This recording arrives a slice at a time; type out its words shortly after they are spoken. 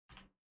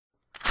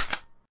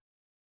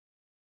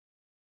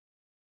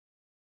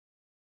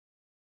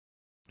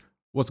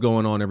What's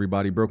going on,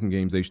 everybody? Broken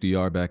Games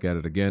HDR back at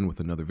it again with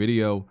another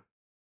video.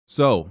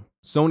 So,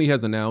 Sony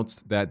has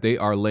announced that they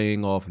are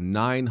laying off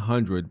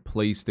 900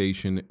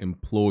 PlayStation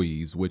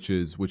employees, which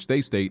they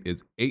state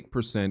is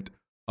 8%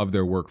 of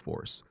their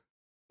workforce.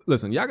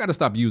 Listen, y'all got to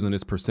stop using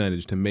this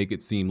percentage to make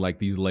it seem like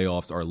these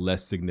layoffs are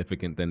less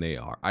significant than they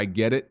are. I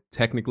get it.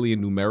 Technically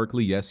and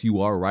numerically, yes,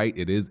 you are right.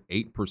 It is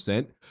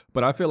 8%,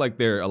 but I feel like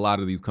a lot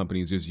of these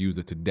companies just use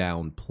it to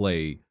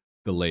downplay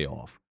the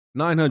layoff.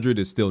 900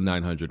 is still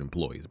 900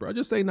 employees, bro.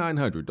 Just say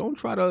 900. Don't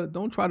try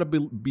to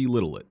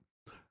belittle it.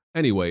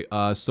 Anyway,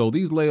 so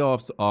these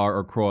layoffs are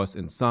across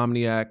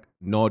Insomniac,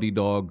 Naughty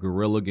Dog,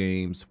 Guerrilla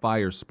Games,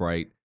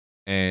 Firesprite,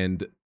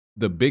 and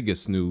the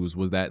biggest news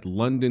was that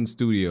London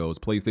Studios,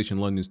 PlayStation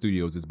London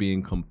Studios, is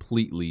being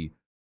completely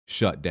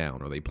shut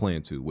down, or they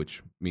plan to,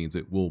 which means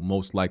it will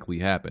most likely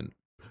happen.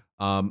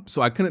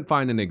 So I couldn't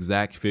find an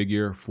exact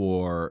figure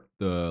for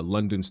the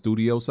London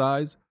studio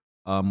size.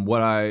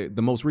 The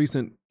most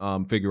recent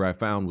figure I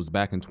found was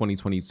back in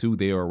 2022.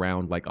 They were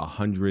around like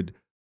 100.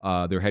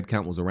 Their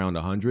headcount was around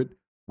 100,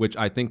 which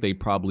I think they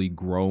probably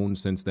grown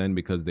since then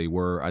because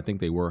I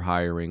think they were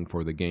hiring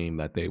for the game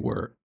that they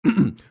were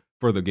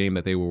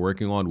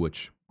working on,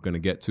 which I'm gonna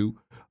get to.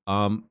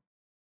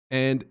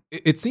 And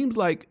it seems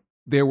like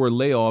there were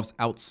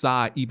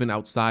layoffs even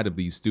outside of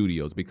these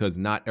studios, because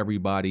not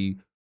everybody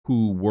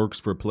who works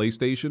for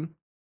PlayStation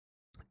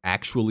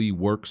actually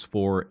works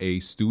for a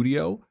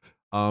studio.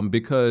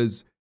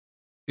 Because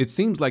it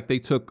seems like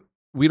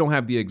we don't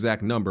have the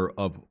exact number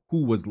of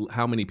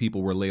how many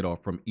people were laid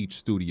off from each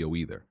studio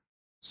either.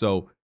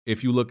 So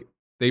if you look,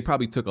 they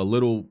probably took a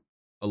little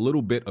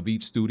bit of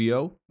each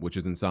studio, which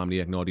is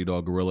Insomniac, Naughty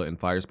Dog, Guerrilla, and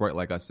Firesprite,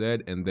 like I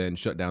said, and then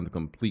shut down the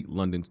complete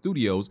London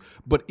studios.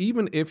 But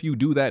even if you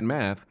do that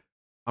math,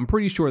 I'm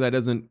pretty sure that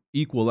doesn't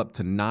equal up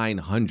to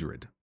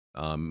 900.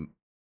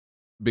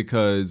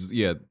 Because,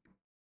 yeah,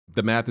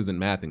 the math isn't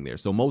mathing there.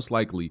 So most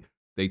likely,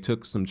 they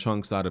took some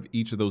chunks out of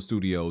each of those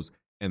studios,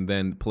 and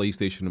then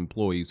PlayStation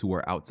employees who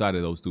are outside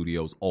of those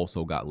studios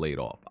also got laid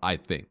off, I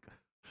think.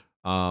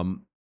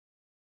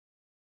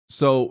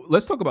 So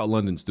let's talk about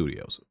London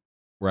Studios,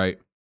 right?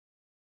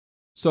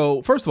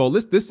 So first of all,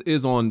 this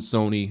is on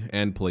Sony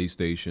and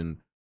PlayStation,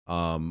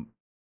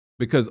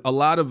 because a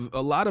lot of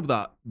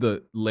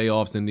the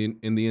layoffs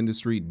in the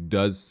industry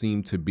does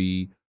seem to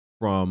be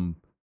from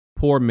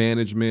poor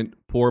management,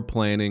 poor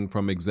planning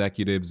from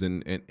executives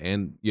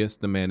and yes,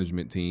 the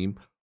management team,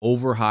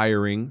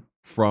 overhiring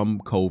from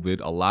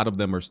COVID. A lot of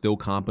them are still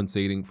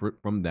compensating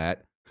from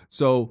that.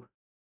 So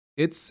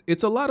it's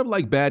a lot of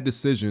like bad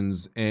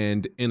decisions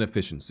and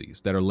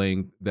inefficiencies that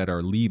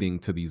are leading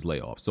to these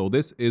layoffs. So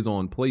this is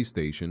on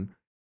PlayStation,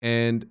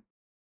 and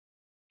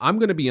I'm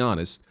going to be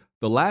honest,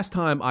 the last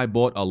time I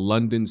bought a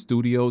London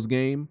Studios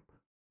game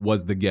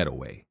was The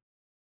Getaway.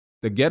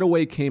 The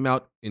Getaway came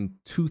out in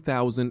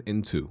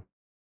 2002.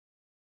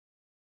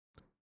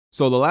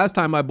 So the last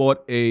time I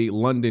bought a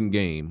London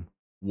game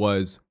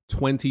was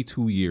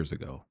 22 years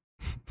ago.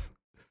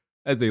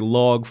 As a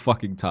long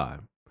fucking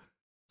time.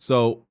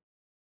 So,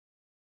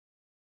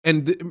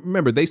 and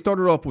remember, they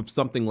started off with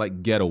something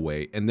like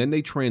Getaway, and then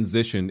they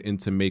transitioned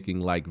into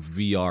making like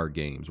VR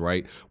games,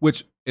 right?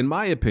 Which, in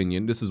my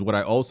opinion, this is what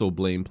I also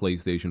blame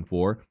PlayStation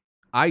for.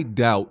 I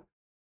doubt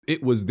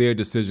it was their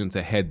decision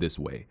to head this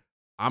way.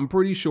 I'm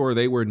pretty sure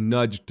they were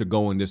nudged to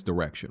go in this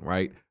direction,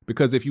 right?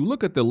 Because if you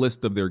look at the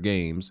list of their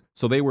games,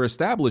 so they were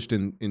established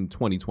in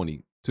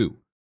 2022,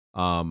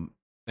 and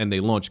they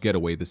launched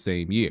Getaway the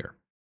same year.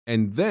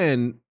 And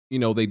then,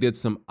 they did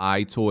some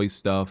iToy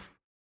stuff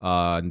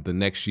the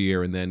next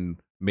year, and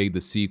then made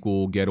the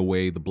sequel,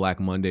 Getaway, the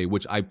Black Monday,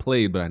 which I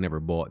played, but I never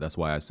bought. That's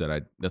why I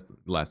said that's the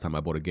last time I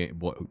bought a game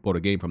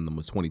from them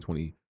was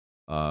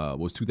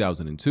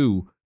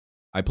 2002.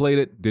 I played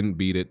it, didn't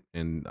beat it,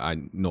 and I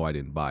know I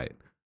didn't buy it.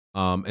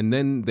 And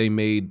then they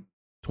made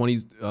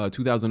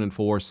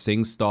 2004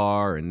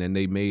 SingStar, and then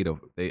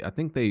I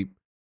think they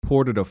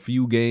ported a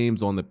few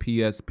games on the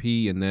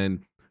PSP, and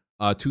then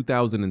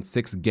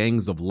 2006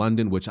 Gangs of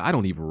London, which I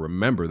don't even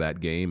remember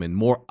that game, and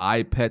more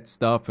iPet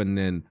stuff, and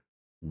then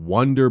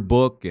Wonder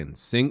Book and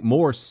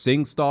more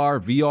SingStar,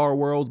 VR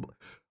Worlds,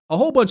 a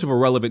whole bunch of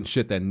irrelevant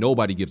shit that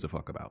nobody gives a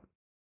fuck about.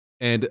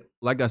 And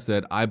like I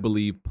said, I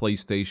believe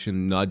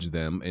PlayStation nudged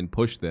them and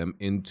pushed them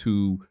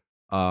into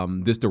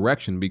this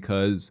direction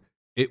because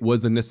it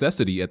was a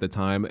necessity at the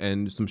time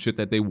and some shit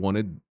that they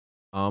wanted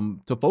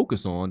to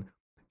focus on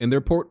in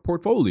their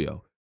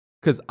portfolio.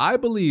 Because I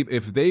believe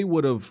if they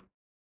would have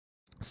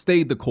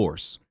stayed the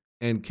course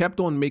and kept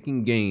on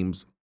making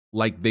games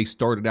like they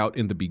started out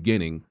in the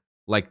beginning,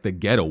 like The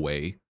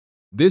Getaway,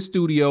 this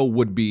studio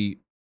would be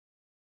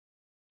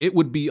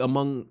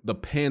among the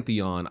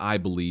pantheon, I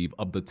believe,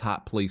 of the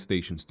top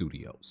PlayStation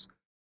studios.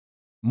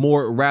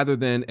 More rather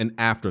than an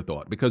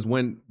afterthought, because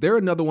when they're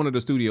another one of the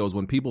studios,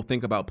 when people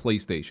think about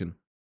PlayStation,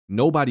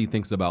 nobody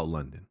thinks about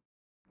London.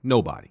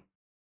 Nobody.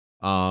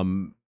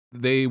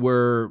 They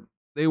were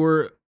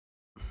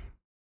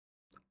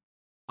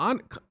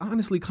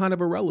honestly kind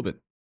of irrelevant,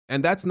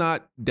 and that's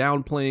not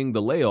downplaying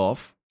the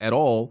layoff at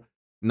all,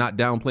 not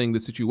downplaying the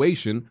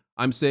situation.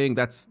 I'm saying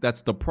that's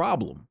the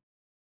problem.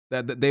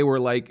 That they were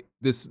like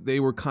this, they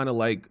were kind of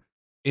like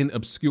in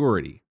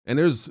obscurity. And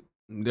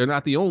they're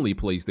not the only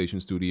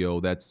PlayStation studio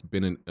that's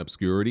been in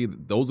obscurity.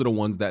 Those are the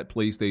ones that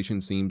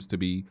PlayStation seems to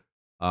be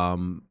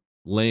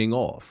laying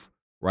off,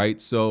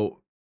 right? So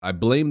I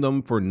blame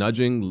them for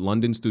nudging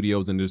London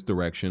studios in this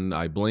direction.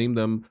 I blame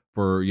them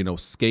for,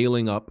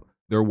 scaling up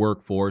their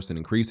workforce and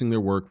increasing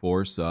their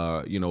workforce,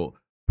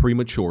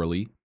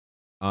 prematurely.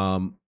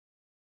 Um,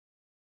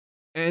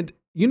 and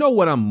you know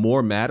what I'm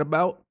more mad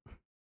about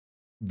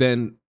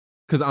than,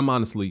 because I'm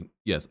honestly,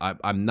 yes,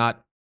 I'm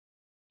not.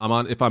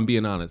 If I'm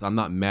being honest, I'm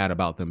not mad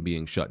about them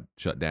being shut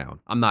down.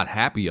 I'm not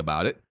happy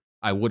about it.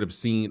 I would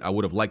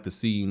have liked to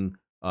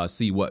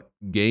see what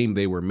game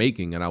they were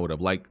making, and I would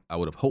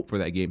have hoped for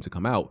that game to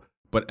come out.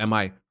 But am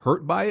I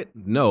hurt by it?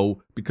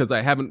 No, because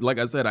I haven't, like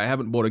I said, I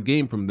haven't bought a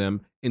game from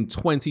them in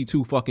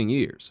 22 fucking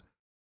years.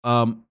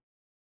 I'm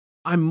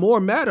more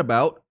mad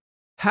about,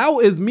 how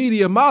is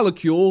Media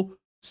Molecule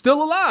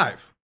still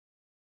alive?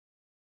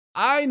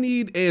 I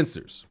need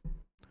answers.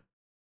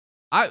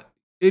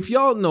 If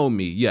y'all know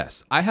me,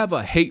 yes, I have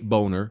a hate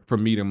boner for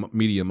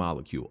Media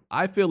Molecule.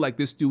 I feel like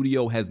this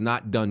studio has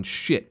not done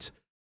shit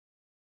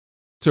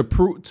to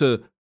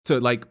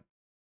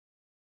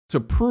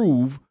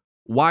prove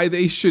why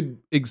they should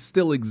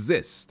still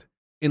exist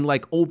in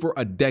like over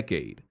a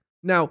decade.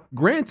 Now,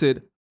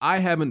 granted, I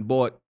haven't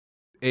bought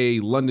a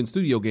London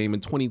studio game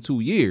in 22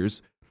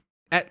 years.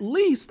 At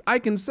least I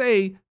can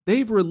say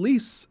they've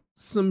released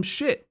some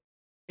shit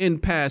in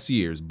past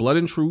years. Blood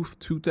and Truth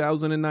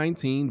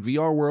 2019,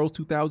 VR Worlds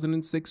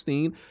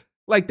 2016.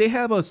 Like, they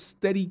have a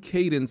steady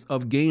cadence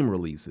of game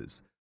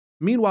releases.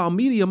 Meanwhile,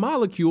 Media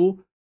Molecule,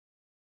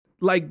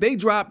 like, they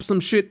drop some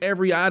shit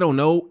every, I don't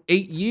know,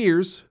 8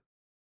 years.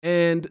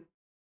 And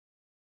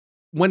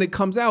when it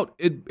comes out,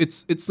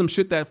 it's some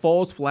shit that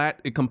falls flat,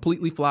 it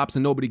completely flops,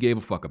 and nobody gave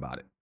a fuck about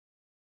it.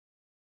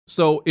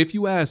 So if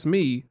you ask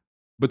me,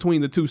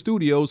 between the two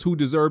studios who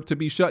deserve to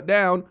be shut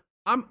down,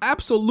 I'm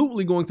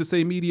absolutely going to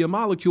say Media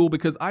Molecule,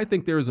 because I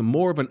think there is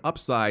more of an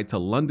upside to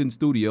London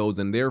studios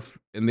and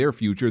their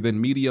future than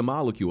Media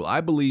Molecule.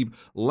 I believe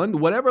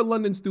whatever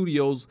London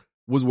Studios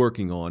was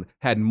working on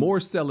had more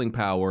selling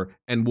power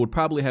and would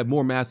probably have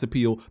more mass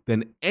appeal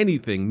than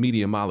anything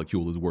Media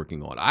Molecule is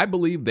working on. I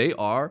believe they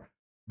are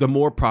the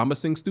more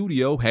promising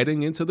studio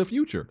heading into the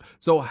future.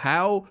 So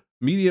how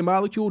Media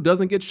Molecule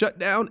doesn't get shut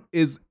down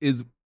is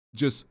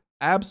just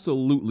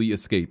absolutely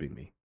escaping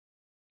me.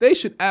 They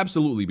should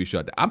absolutely be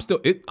shut down.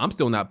 I'm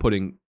still not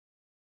putting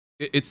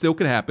it still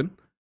could happen.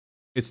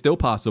 It's still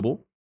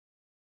possible.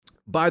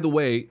 By the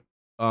way,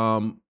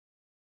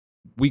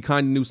 we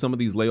kind of knew some of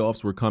these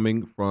layoffs were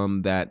coming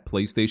from that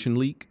PlayStation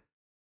leak.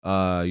 The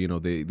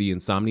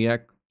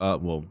Insomniac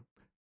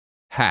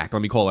hack.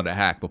 Let me call it a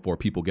hack before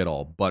people get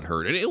all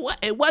butthurt.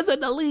 It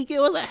wasn't a leak, it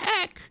was a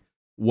hack.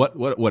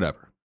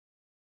 Whatever.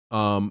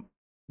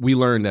 We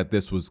learned that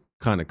this was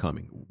kind of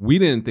coming. We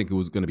didn't think it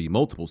was going to be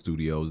multiple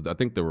studios. I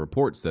think the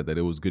report said that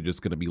it was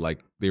just going to be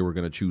like they were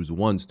going to choose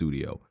one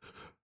studio.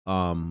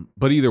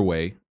 But either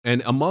way,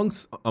 and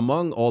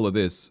among all of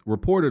this,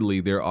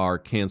 reportedly there are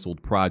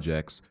canceled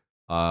projects,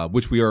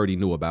 which we already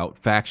knew about.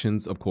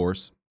 Factions, of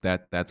course,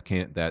 that's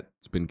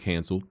been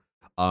canceled.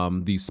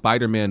 The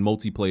Spider-Man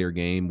multiplayer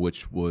game,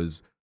 which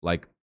was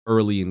like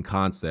early in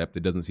concept,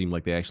 it doesn't seem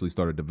like they actually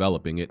started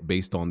developing it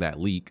based on that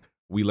leak.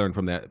 We learned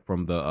from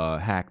the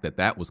hack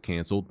that was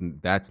canceled,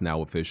 and that's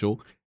now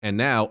official. And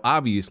now,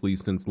 obviously,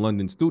 since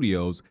London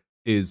Studios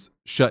is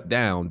shut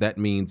down, that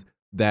means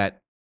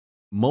that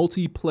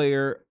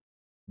multiplayer,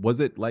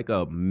 was it like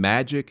a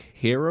Magic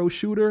Hero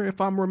shooter,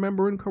 if I'm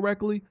remembering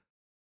correctly,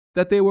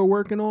 that they were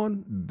working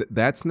on?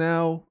 That's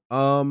now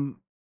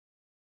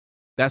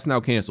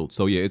canceled.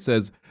 So yeah, it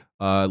says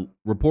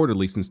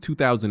reportedly since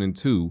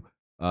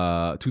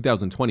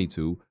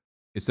 2022,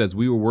 it says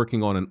we were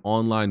working on an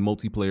online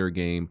multiplayer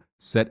game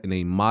set in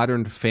a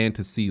modern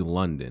fantasy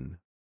London.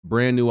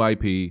 Brand new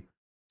IP.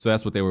 So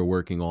that's what they were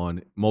working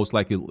on. Most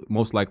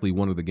likely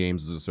one of the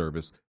games is a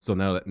service. So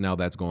now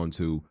that's gone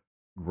to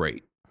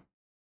great.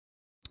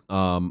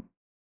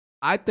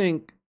 I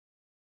think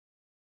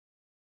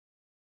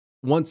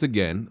once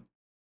again,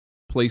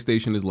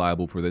 PlayStation is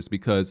liable for this,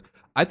 because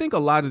I think a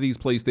lot of these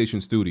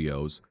PlayStation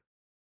studios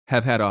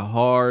have had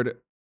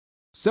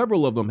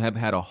several of them have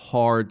had a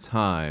hard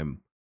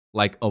time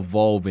like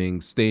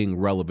evolving, staying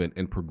relevant,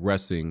 and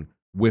progressing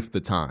with the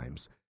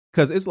times.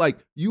 Because it's like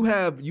you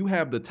have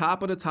the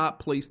top of the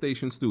top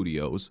PlayStation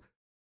studios,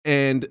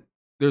 and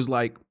there's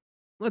like,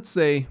 let's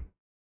say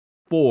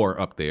 4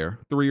 up there,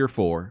 3 or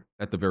 4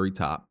 at the very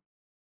top,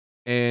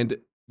 and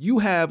you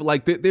have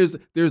like there's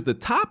the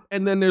top,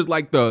 and then there's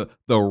like the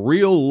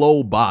real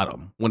low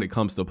bottom when it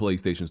comes to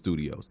PlayStation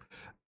studios.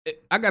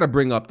 I got to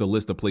bring up the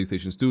list of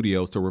PlayStation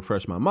studios to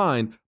refresh my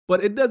mind,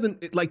 but it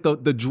doesn't like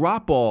the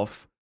drop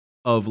off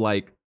of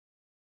like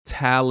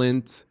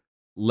talent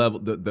level,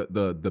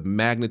 the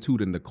magnitude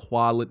and the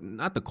quality,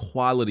 not the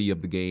quality of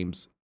the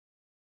games,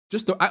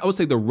 just I would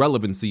say the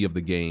relevancy of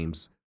the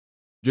games.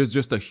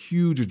 Just a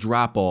huge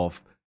drop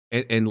off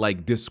and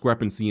like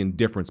discrepancy and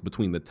difference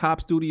between the top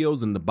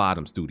studios and the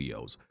bottom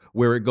studios,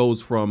 where it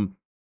goes from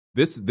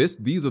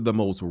these are the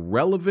most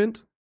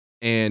relevant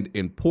and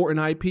important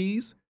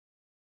IPs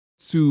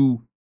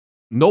to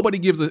nobody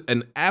gives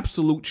an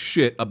absolute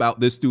shit about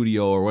this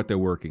studio or what they're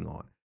working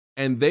on.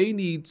 And they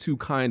need to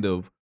kind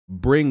of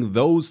bring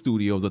those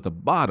studios at the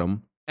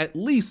bottom at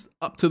least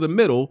up to the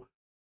middle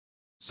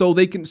so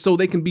they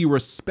can be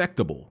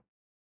respectable.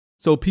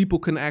 So people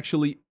can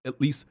actually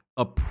at least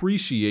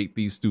appreciate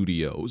these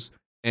studios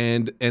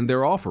and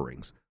their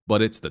offerings.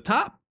 But it's the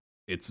top.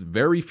 It's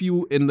very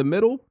few in the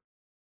middle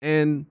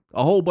and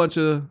a whole bunch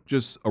of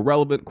just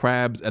irrelevant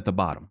crabs at the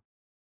bottom.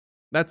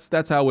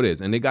 That's how it is.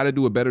 And they got to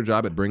do a better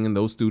job at bringing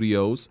those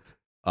studios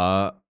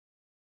up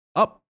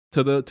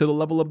to the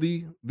level of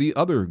the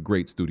other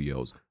great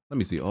studios. Let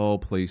me see, all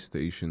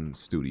PlayStation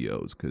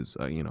studios, because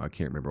I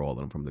can't remember all of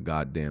them from the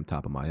goddamn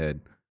top of my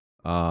head.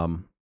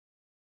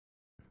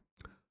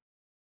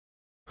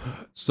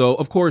 So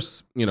of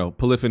course,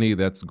 Polyphony,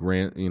 that's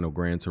Gran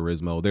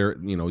Turismo. They're,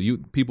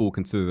 people will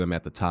consider them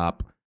at the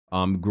top.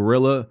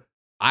 Guerrilla,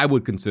 I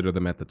would consider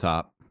them at the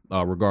top,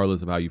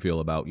 regardless of how you feel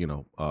about,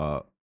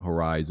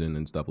 Horizon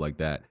and stuff like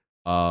that.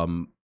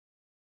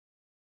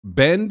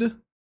 Bend,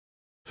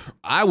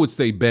 I would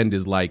say Bend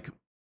is like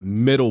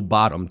middle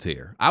bottom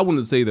tier. I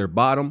wouldn't say they're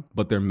bottom,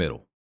 but they're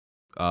middle.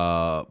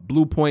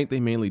 Blue Point, they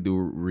mainly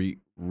do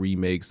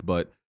remakes,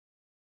 but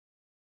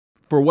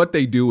for what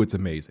they do, it's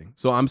amazing.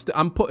 So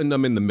I'm putting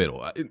them in the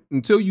middle.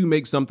 Until you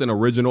make something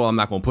original, I'm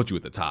not going to put you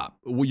at the top.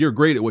 Well, you're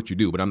great at what you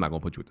do, but I'm not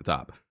going to put you at the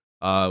top.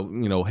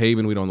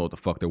 Haven, we don't know what the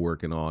fuck they're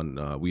working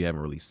on. We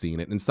haven't really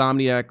seen it.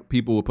 Insomniac,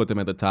 people will put them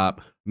at the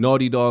top.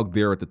 Naughty Dog,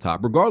 they're at the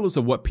top. Regardless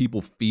of what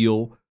people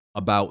feel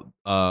about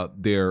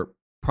their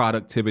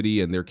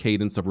productivity and their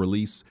cadence of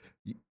release,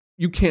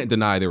 you can't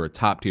deny they're a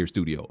top tier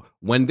studio.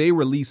 When they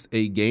release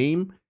a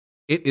game,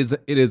 it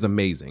is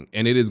amazing,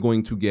 and it is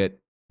going to get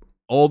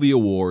all the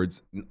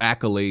awards,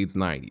 accolades,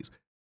 90s.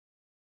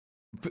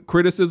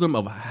 Criticism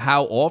of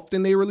how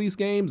often they release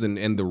games and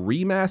the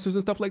remasters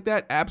and stuff like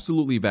that,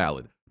 absolutely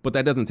valid. But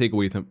that doesn't take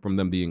away from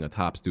them being a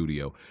top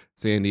studio.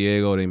 San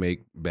Diego, they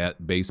make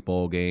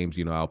baseball games.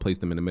 I'll place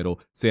them in the middle.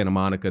 Santa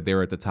Monica,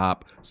 they're at the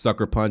top.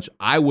 Sucker Punch,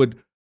 I would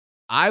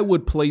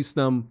place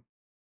them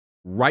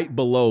right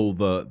below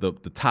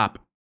the top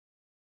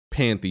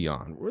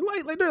pantheon.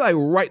 They're like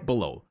right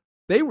below.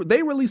 They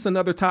release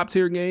another top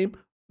tier game,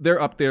 they're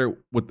up there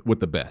with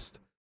the best.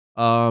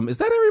 Is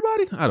that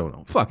everybody? I don't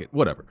know. Fuck it,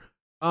 whatever.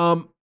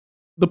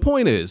 The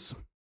point is,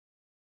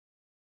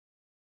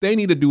 they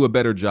need to do a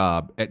better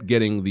job at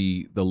getting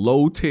the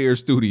low tier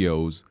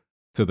studios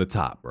to the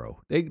top,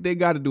 bro. They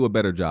got to do a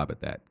better job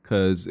at that,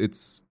 because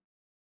it's.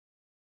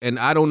 And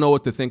I don't know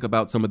what to think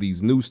about some of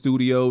these new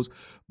studios.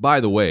 By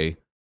the way,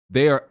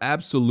 they are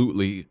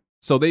absolutely,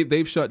 so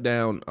they've shut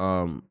down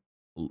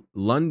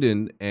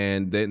London,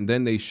 and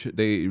then they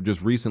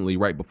just recently,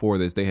 right before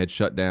this, they had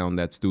shut down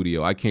that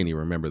studio. I can't even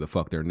remember the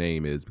fuck their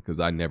name is, because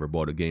I never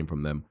bought a game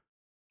from them.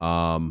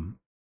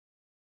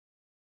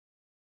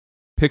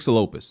 Pixel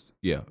Opus.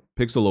 Yeah,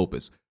 Pixel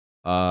Opus.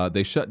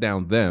 They shut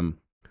down them.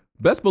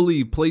 Best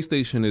believe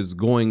PlayStation is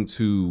going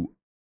to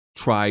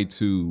try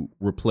to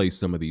replace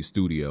some of these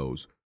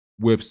studios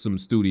with some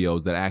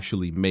studios that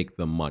actually make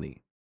them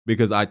money.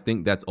 Because I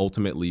think that's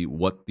ultimately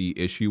what the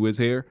issue is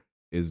here,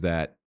 is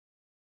that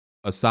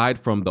aside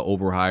from the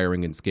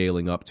overhiring and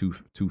scaling up too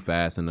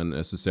fast and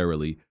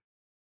unnecessarily,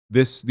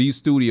 these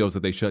studios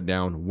that they shut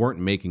down weren't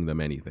making them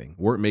anything,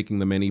 weren't making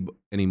them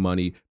any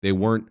money. They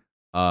weren't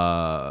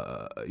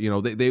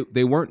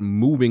they weren't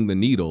moving the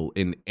needle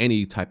in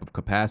any type of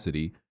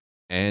capacity.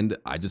 And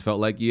I just felt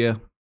like, yeah.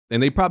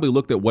 And they probably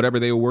looked at whatever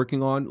they were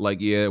working on,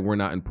 like, yeah, we're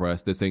not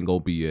impressed. This ain't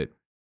gonna be it.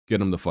 Get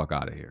them the fuck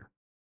out of here.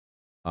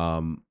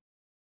 And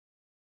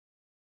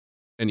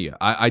yeah,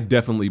 I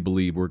definitely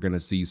believe we're gonna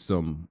see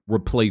some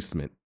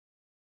replacement.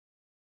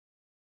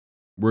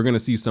 We're gonna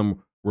see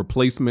some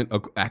replacement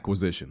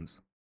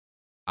acquisitions.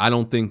 I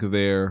don't think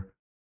they're,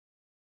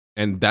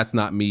 and that's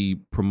not me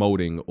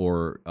promoting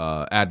or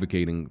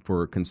advocating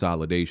for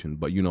consolidation,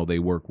 but they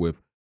work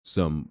with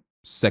some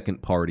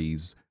second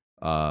parties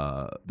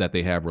that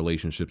they have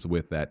relationships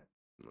with that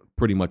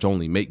pretty much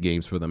only make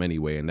games for them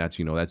anyway, and that's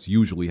that's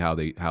usually how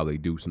they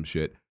do some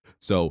shit.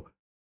 So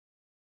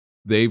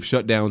they've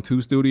shut down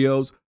 2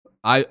 studios.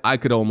 I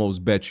could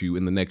almost bet you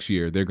in the next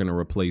year they're going to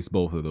replace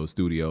both of those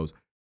studios,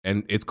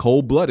 and it's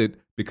cold-blooded,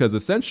 because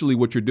essentially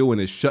what you're doing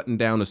is shutting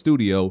down a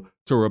studio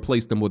to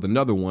replace them with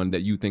another one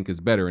that you think is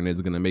better and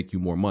is going to make you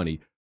more money.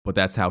 But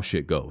that's how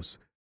shit goes.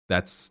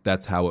 That's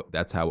how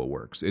it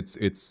works.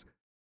 It's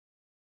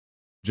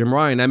Jim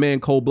Ryan, that man,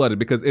 cold-blooded,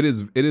 because it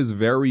is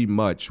very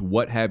much,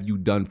 what have you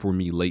done for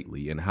me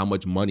lately, and how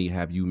much money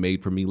have you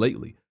made for me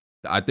lately?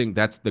 I think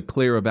that's the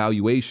clear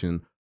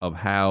evaluation of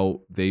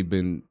how they've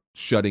been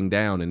shutting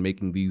down and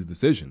making these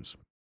decisions.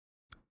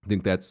 I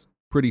think that's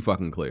pretty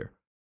fucking clear.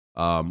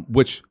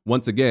 Which,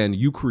 once again,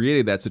 you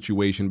created that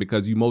situation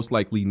because you most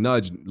likely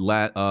nudged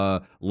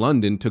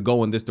London to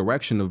go in this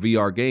direction of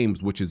VR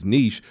games, which is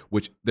niche,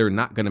 which they're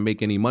not going to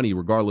make any money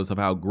regardless of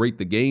how great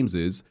the games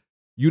is.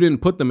 You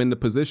didn't put them in the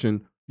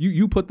position.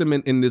 You put them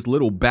in this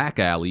little back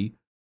alley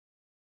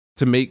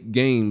to make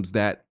games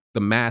that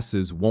the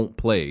masses won't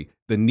play,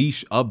 the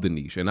niche of the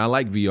niche. And I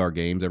like VR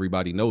games.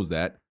 Everybody knows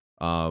that.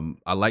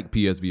 I like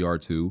PSVR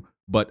too.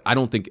 But I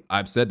don't think,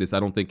 I've said this, I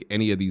don't think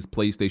any of these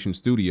PlayStation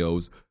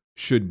studios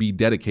should be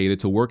dedicated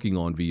to working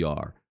on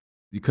VR,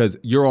 because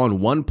you're on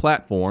one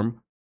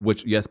platform,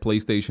 which, yes,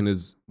 PlayStation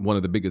is one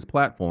of the biggest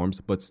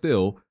platforms, but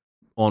still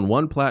on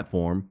one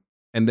platform,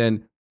 and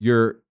then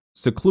you're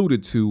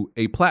secluded to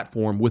a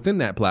platform within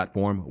that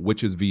platform,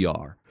 which is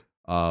VR.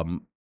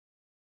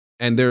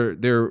 And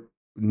their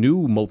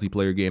new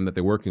multiplayer game that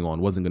they're working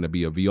on wasn't going to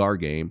be a VR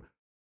game.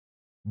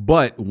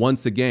 But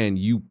once again,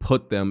 you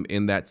put them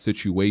in that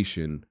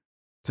situation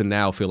to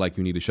now feel like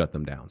you need to shut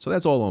them down. So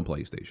that's all on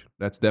PlayStation.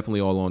 That's definitely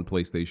all on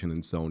PlayStation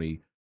and Sony.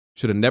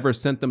 Should have never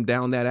sent them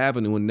down that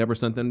avenue and never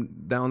sent them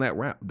down that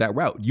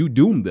route. You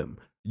doomed them.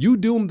 You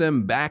doomed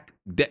them back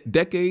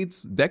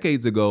decades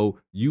ago.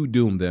 You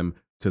doomed them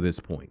to this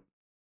point.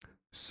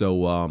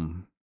 So,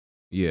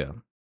 yeah.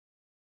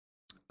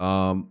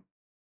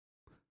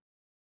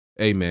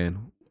 Hey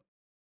man,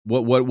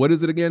 what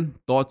is it again?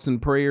 Thoughts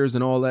and prayers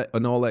and all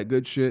that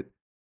good shit.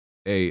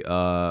 Hey,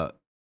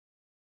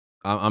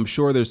 I'm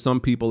sure there's some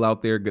people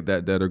out there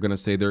that are gonna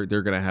say they're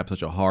gonna have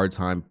such a hard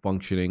time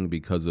functioning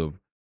because of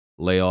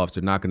layoffs.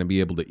 They're not gonna be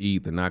able to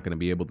eat. They're not gonna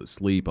be able to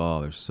sleep.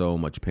 Oh, there's so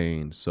much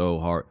pain, so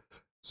hard,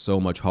 so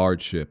much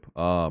hardship.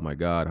 Oh my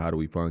God, how do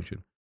we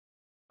function?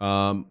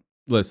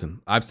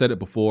 Listen, I've said it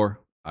before.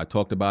 I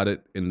talked about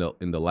it in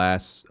the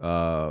last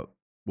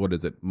what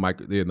is it?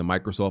 In the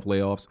Microsoft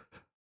layoffs.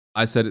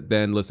 I said it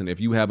then. Listen,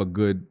 if you have a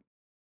good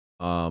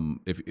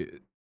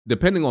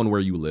depending on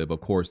where you live,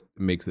 of course,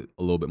 it makes it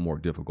a little bit more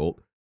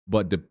difficult.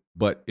 But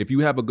if you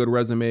have a good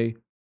resume,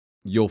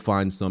 you'll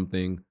find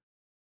something.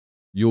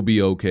 You'll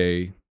be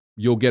okay.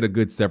 You'll get a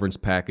good severance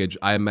package.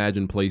 I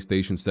imagine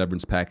PlayStation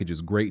severance package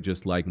is great,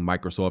 just like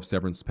Microsoft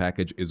severance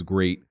package is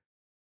great.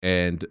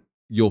 And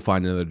you'll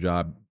find another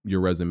job.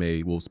 Your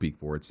resume will speak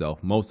for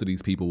itself. Most of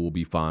these people will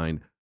be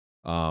fine.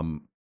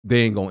 They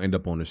ain't gonna end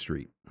up on the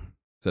street.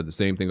 Said the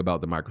same thing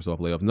about the Microsoft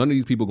layoffs. None of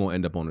these people gonna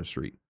end up on the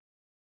street.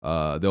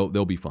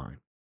 They'll be fine.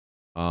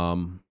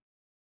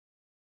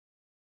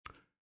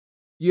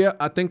 Yeah,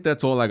 I think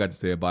that's all I got to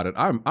say about it.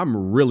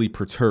 I'm really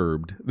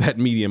perturbed that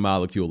Media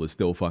Molecule is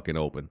still fucking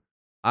open.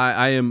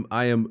 I am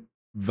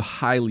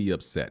highly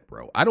upset,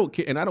 bro. I don't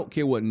care, and I don't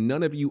care what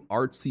none of you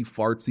artsy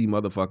fartsy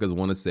motherfuckers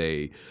want to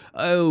say.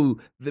 Oh,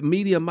 the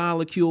Media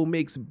Molecule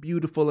makes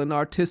beautiful and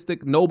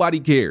artistic. Nobody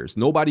cares.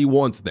 Nobody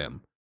wants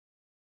them.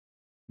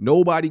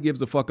 Nobody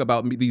gives a fuck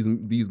about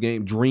these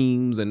game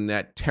dreams and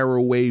that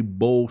tearaway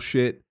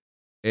bullshit.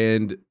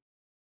 And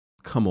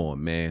come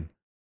on, man.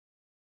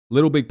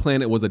 Little Big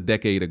Planet was a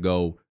decade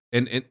ago,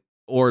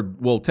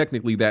 well,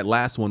 technically that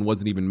last one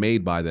wasn't even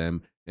made by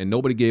them, and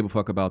nobody gave a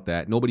fuck about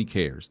that. Nobody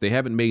cares. They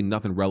haven't made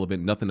nothing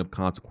relevant, nothing of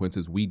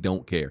consequences. We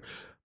don't care.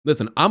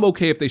 Listen, I'm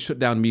okay if they shut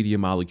down Media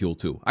Molecule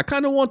too. I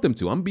kind of want them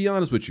to. I'm gonna be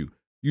honest with you.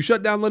 You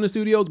shut down London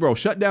Studios, bro.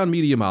 Shut down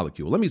Media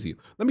Molecule. Let me see.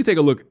 Let me take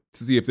a look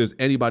to see if there's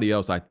anybody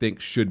else I think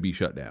should be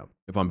shut down,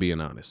 if I'm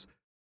being honest.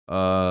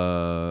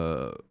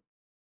 Let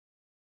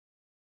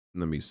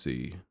me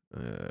see.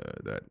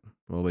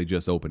 Well, they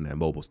just opened that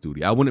mobile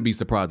studio. I wouldn't be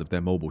surprised if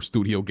that mobile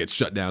studio gets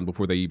shut down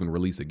before they even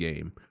release a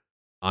game.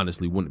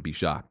 Honestly, wouldn't be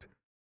shocked.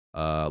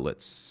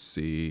 Let's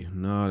see.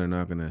 No, they're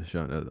not gonna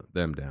shut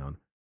them down.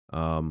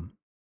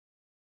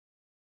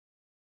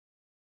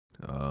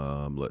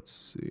 Let's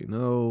see.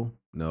 No.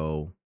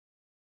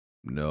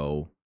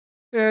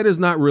 Yeah, there's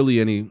not really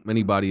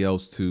anybody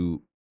else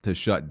to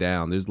shut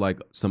down. There's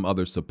like some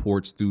other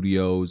support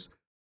studios.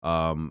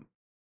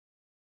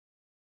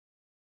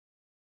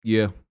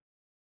 Yeah.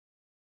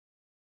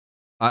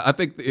 I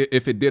think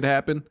if it did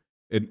happen,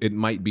 it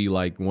might be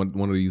like one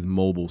of these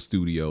mobile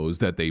studios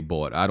that they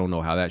bought. I don't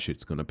know how that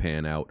shit's gonna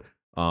pan out.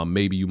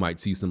 Maybe you might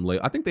see some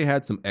I think they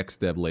had some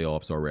ex-dev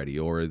layoffs already,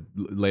 or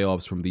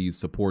layoffs from these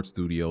support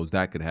studios.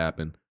 That could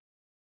happen.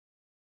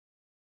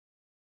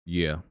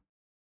 Yeah.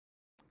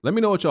 Let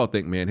me know what y'all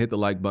think, man. Hit the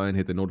like button,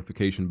 hit the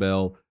notification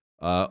bell,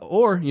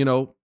 or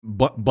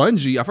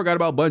Bungie. I forgot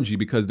about Bungie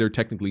because they're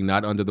technically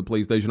not under the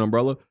PlayStation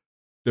umbrella.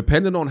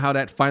 Depending on how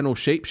that final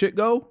shape shit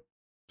go,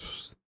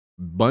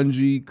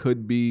 Bungie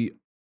could be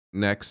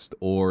next,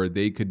 or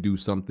they could do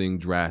something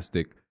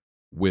drastic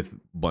with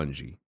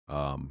Bungie,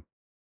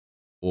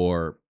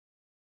 or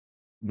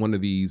one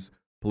of these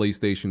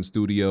PlayStation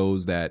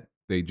studios that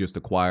they just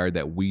acquired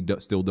that we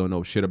still don't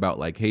know shit about,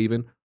 like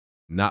Haven.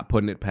 Not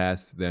putting it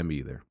past them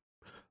either.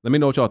 Let me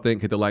know what y'all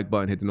think. Hit the like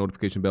button, hit the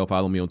notification bell,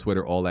 follow me on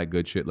Twitter, all that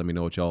good shit. Let me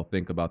know what y'all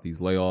think about these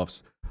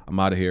layoffs. I'm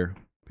out of here.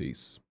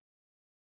 Peace.